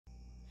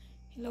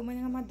Hello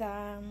mga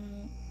madam.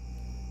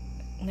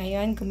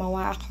 Ngayon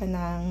gumawa ako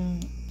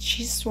ng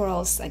cheese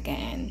rolls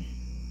again.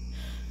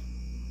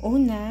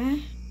 Una,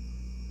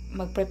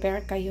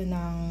 mag-prepare kayo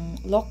ng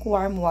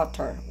lukewarm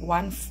water,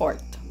 1/4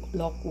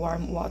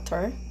 lukewarm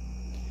water.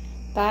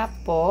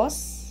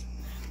 Tapos,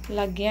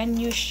 lagyan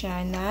nyo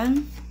siya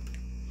ng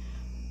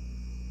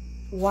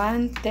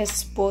 1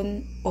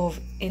 teaspoon of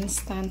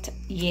instant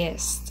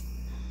yeast.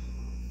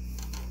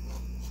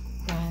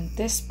 1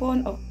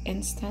 teaspoon of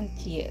instant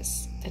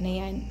yeast. Ito na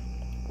yan.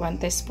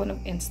 1 teaspoon of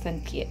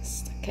instant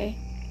yeast. Okay?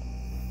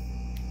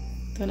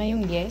 Ito na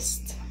yung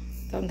yeast.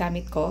 Ito ang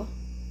gamit ko.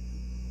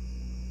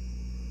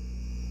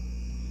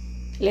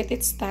 Let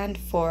it stand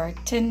for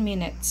 10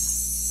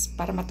 minutes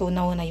para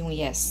matunaw na yung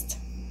yeast.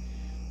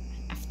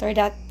 After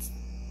that,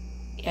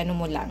 ano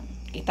mo lang,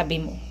 itabi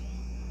mo.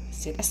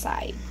 Set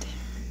aside.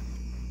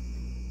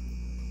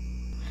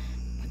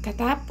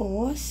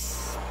 Pagkatapos,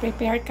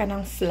 prepare ka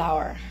ng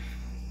flour.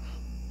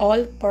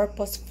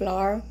 All-purpose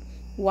flour,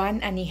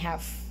 1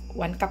 1/2.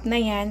 1 cup na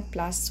yan,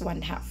 plus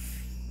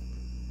 1/2.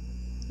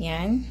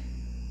 Yan.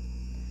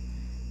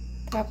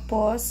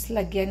 Tapos,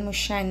 lagyan mo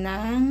siya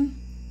ng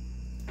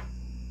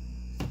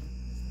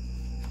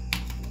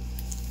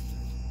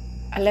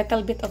a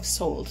little bit of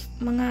salt.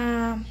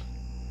 Mga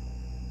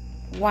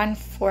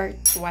 1/4,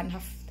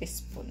 1/2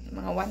 teaspoon.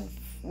 Mga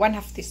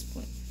 1/2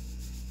 teaspoon.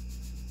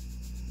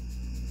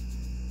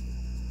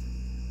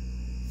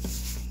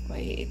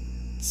 Wait.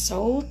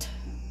 Salt.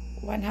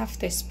 1/2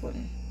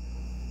 teaspoon.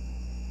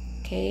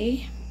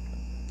 Okay.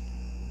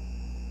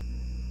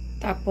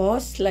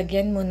 Tapos,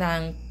 lagyan mo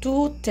ng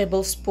 2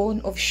 tablespoon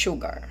of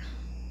sugar.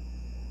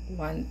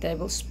 1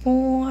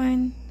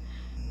 tablespoon.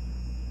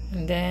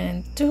 And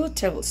then, 2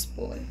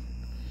 tablespoon.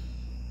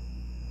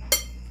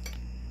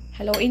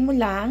 Haluin mo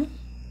lang.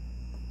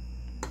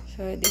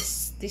 So,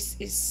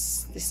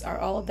 these are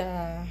all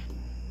the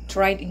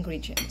dried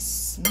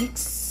ingredients.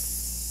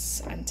 Mix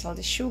until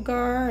the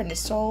sugar and the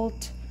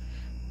salt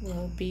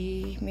will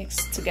be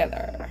mixed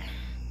together.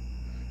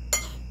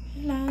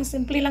 Lang,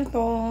 simple lang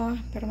to,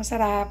 pero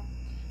masarap.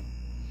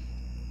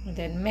 And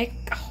then make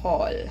a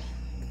hole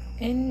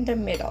in the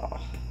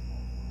middle.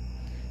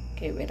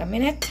 Okay, wait a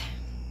minute.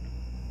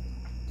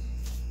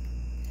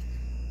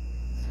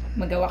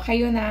 Magawa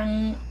kayo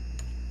ng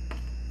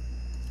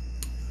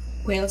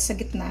well sa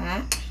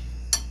gitna.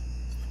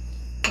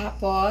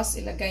 Tapos,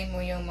 ilagay mo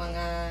yung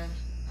mga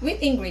wheat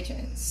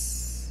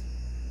ingredients.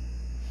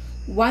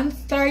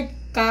 1/3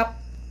 cup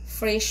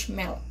fresh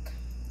milk.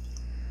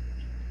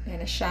 Yan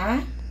na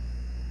siya.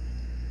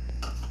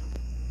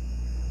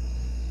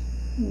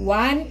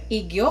 1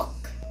 egg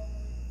yolk.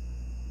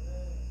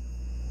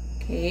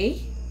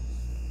 Okay.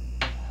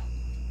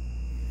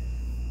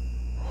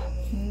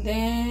 And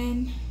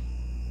then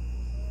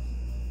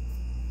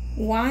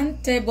 1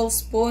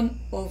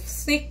 tablespoon of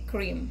thick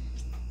cream.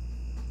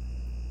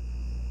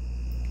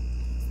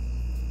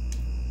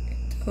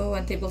 Ito,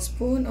 1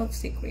 tablespoon of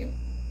thick cream.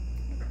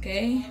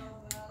 Okay.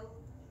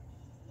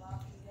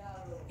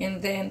 And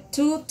then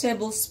 2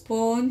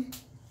 tablespoon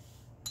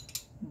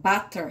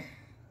butter.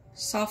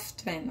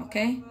 Soften,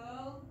 okay?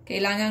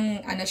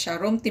 Kailangan ano siya,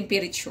 room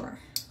temperature.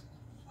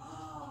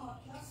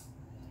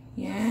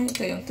 Yan,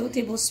 ito yung 2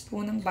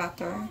 tablespoon ng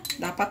butter.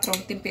 Dapat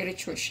room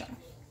temperature siya.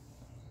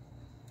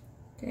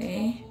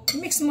 Okay?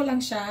 I-mix mo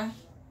lang siya.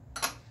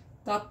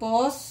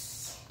 Tapos,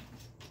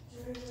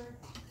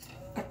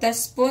 a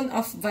teaspoon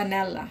of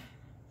vanilla.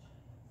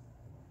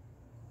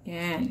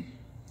 Yan.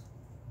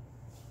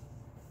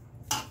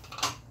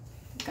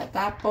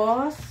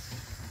 Katapos,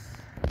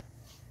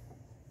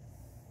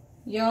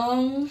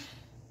 yung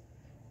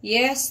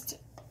yeast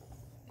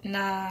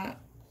na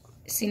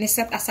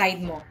siniset aside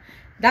mo.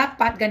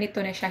 Dapat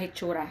ganito na siya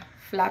hitsura.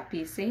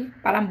 Fluffy, see?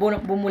 Parang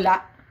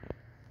bumula.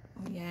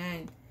 O,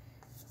 yan.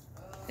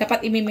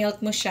 Dapat imi-melt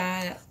mo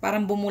siya.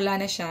 Parang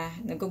bumula na siya.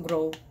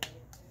 Nag-grow.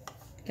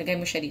 Lagay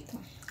mo siya dito.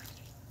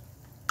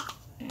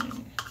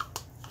 Ayan.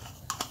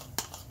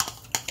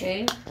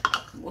 Okay.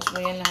 Buos mo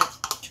yan lahat.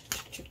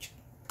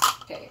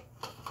 Okay.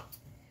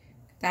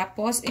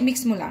 Tapos,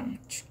 i-mix mo lang.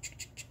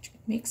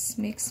 Mix,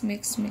 mix,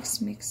 mix,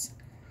 mix, mix.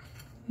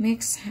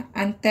 Mix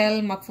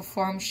until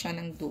magpo-form siya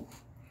ng dough.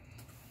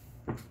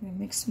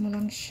 Mix mo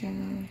lang siya.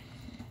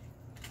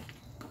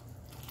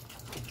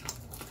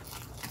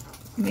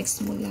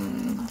 Mix mo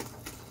lang.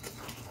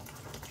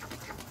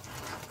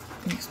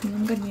 Mix mo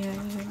lang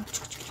ganyan.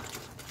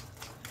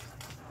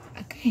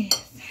 Okay.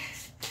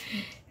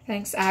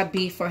 Thanks,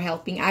 Abby, for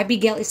helping.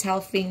 Abigail is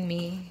helping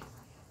me.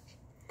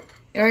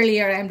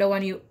 Earlier, I'm the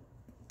one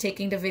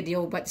taking the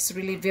video, but it's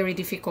really very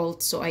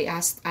difficult, so I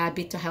asked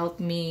Abby to help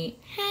me.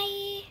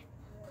 Hi.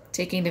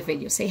 Taking the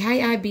video. Say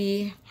hi,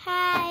 Abby.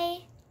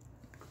 Hi.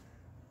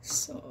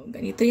 So,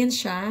 ganito yan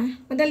siya.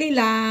 Madali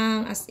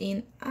lang. As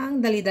in,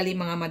 ang dali-dali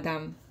mga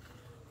madam.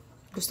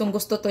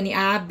 Gustong-gusto to ni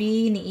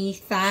Abby, ni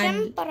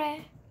Ethan.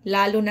 Siyempre.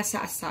 Lalo na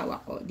sa asawa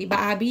ko. Diba,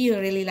 Abby? You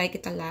really like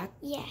it a lot?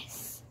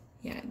 Yes.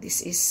 Yeah,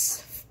 this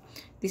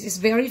is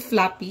very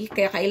floppy.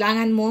 Kaya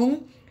kailangan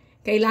mo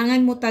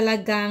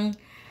talagang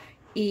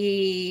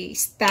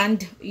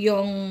i-stand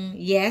yung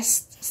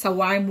yeast sa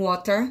warm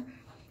water.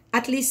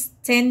 At least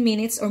 10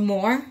 minutes or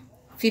more.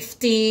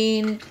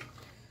 15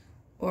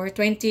 or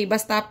 20.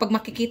 Basta pag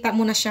makikita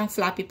mo na siyang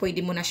fluffy,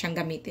 pwede mo na siyang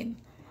gamitin.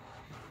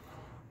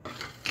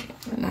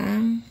 Ito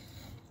lang.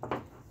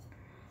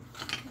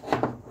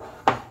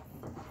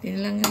 Ito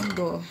lang yung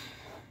dough.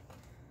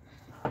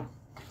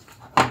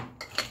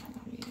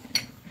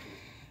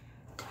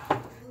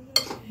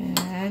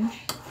 Yan.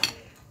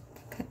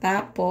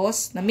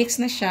 Pagkatapos, na-mix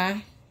na siya.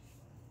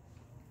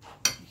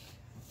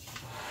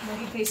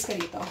 Mag-place ka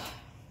dito.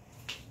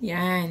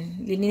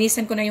 Yan.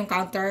 Lininisan ko na yung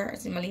counter.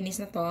 Kasi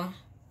malinis na to.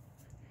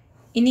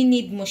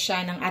 Ini-need mo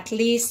siya ng at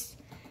least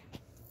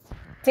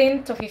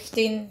 10 to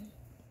 15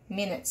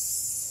 minutes.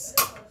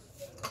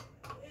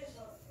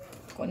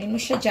 Kunin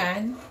mo siya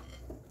dyan.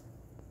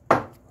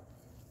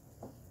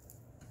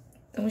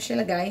 Ito mo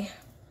siya lagay.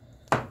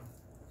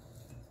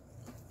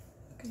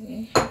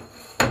 Okay.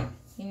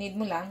 I-need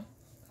mo lang.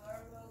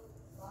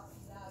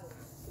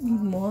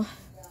 Need mo.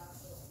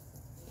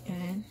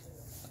 Yan.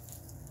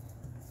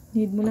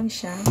 Need mo lang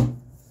siya.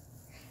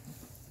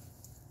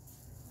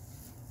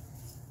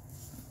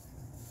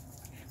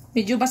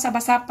 Medyo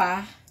basa-basa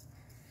pa.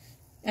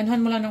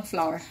 Anuhan mo lang ng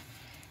flour.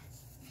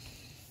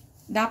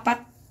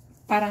 Dapat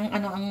parang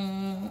ano ang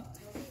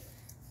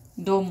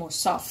dough mo,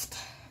 soft.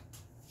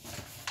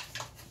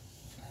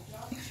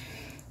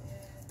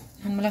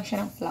 Anuhan mo lang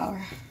siya ng flour.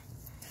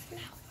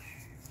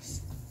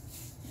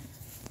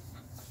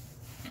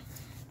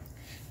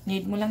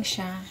 Need mo lang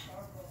siya.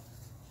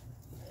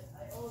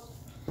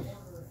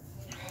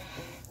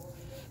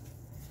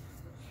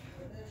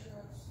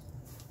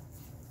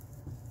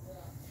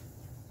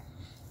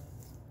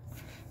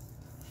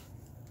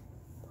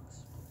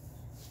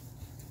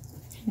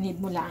 Need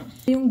mo lang.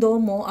 Yung dough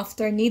mo,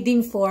 after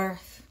kneading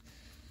for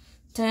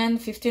 10,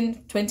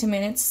 15, 20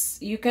 minutes,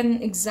 you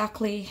can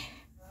exactly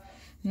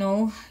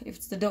know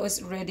if the dough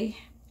is ready.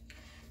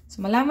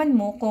 So, malaman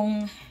mo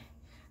kung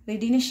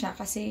ready na siya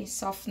kasi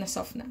soft na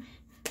soft na.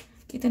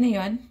 Kita na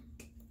yun.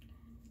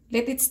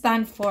 Let it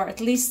stand for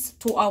at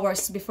least 2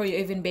 hours before you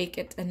even bake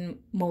it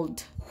and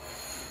mold.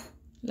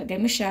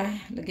 Lagay mo siya.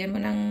 Lagyan mo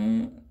ng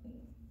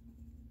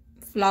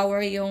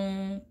flour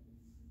yung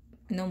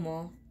ano mo,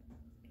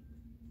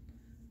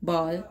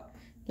 ball.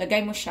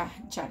 Lagay mo siya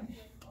dyan.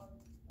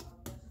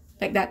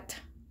 Like that.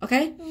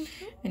 Okay?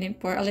 And then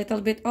pour a little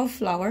bit of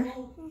flour.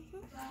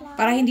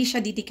 Para hindi siya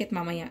didikit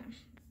mamaya.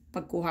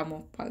 Pagkuha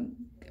mo.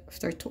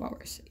 After 2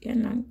 hours.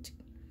 Yan lang.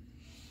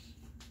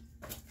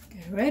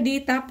 Okay, ready.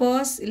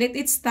 Tapos, let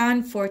it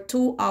stand for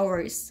 2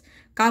 hours.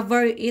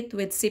 Cover it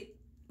with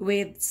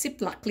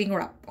Ziploc cling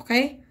wrap.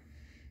 Okay?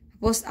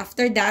 Tapos,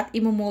 after that,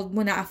 imo-mold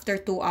mo na after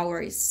 2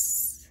 hours.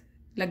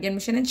 Lagyan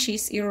mo siya ng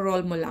cheese.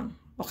 I-roll mo lang.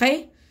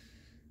 Okay?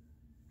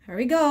 Here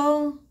we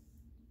go.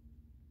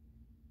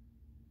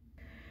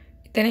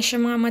 Ito na siya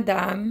mga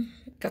madam.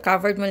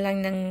 Ka-covered mo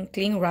lang ng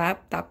cling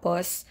wrap.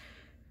 Tapos,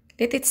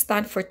 let it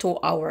stand for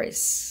 2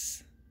 hours.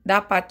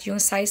 Dapat yung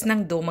size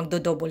ng dough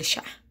magdo-double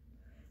siya.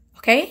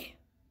 Okay?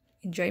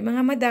 Enjoy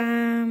mga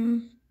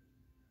madam.